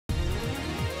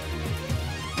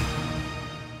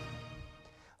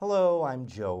Hello, I'm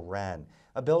Joe Hren.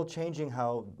 A bill changing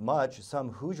how much some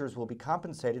Hoosiers will be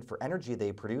compensated for energy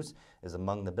they produce is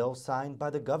among the bills signed by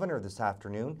the governor this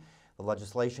afternoon. The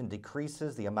legislation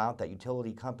decreases the amount that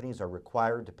utility companies are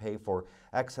required to pay for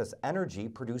excess energy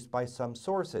produced by some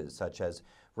sources, such as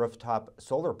rooftop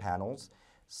solar panels.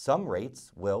 Some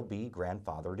rates will be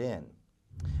grandfathered in.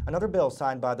 Another bill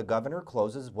signed by the governor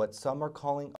closes what some are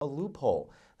calling a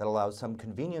loophole that allows some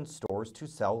convenience stores to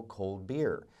sell cold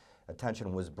beer.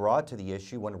 Attention was brought to the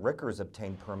issue when Rickers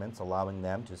obtained permits allowing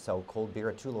them to sell cold beer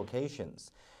at 2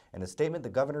 locations. In a statement, the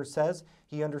governor says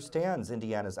he understands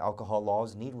Indiana's alcohol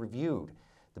laws need reviewed.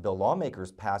 The bill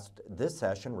lawmakers passed this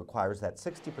session requires that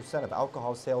 60% of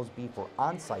alcohol sales be for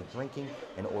on-site drinking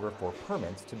in order for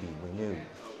permits to be renewed.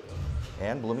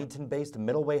 And Bloomington-based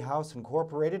Middleway House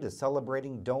Incorporated is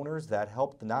celebrating donors that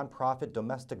helped the nonprofit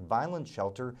domestic violence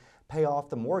shelter pay off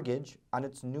the mortgage on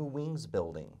its new wings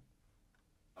building.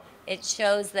 It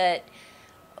shows that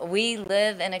we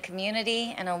live in a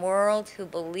community and a world who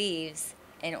believes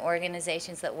in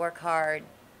organizations that work hard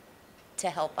to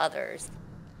help others.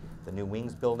 The new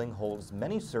wings building holds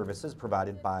many services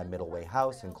provided by Middleway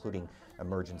House, including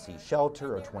emergency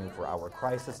shelter, a 24-hour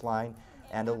crisis line,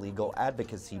 and a legal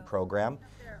advocacy program.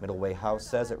 Middleway House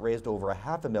says it raised over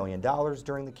 $500,000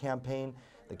 during the campaign.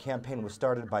 The campaign was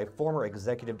started by former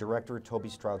executive director Toby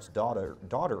Strout's daughter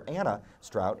Anna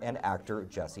Strout, and actor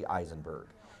Jesse Eisenberg.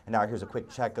 And now here's a quick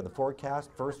check of the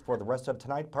forecast. First, for the rest of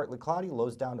tonight, partly cloudy,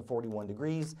 lows down to 41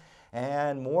 degrees,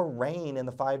 and more rain in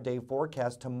the 5-day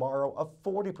forecast. Tomorrow, a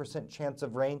 40% chance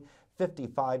of rain,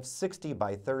 55, 60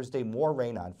 by Thursday, more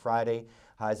rain on Friday,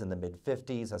 highs in the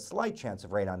mid-50s, a slight chance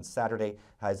of rain on Saturday,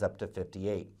 highs up to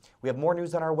 58. We have more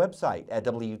news on our website at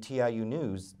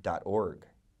WTIUnews.org.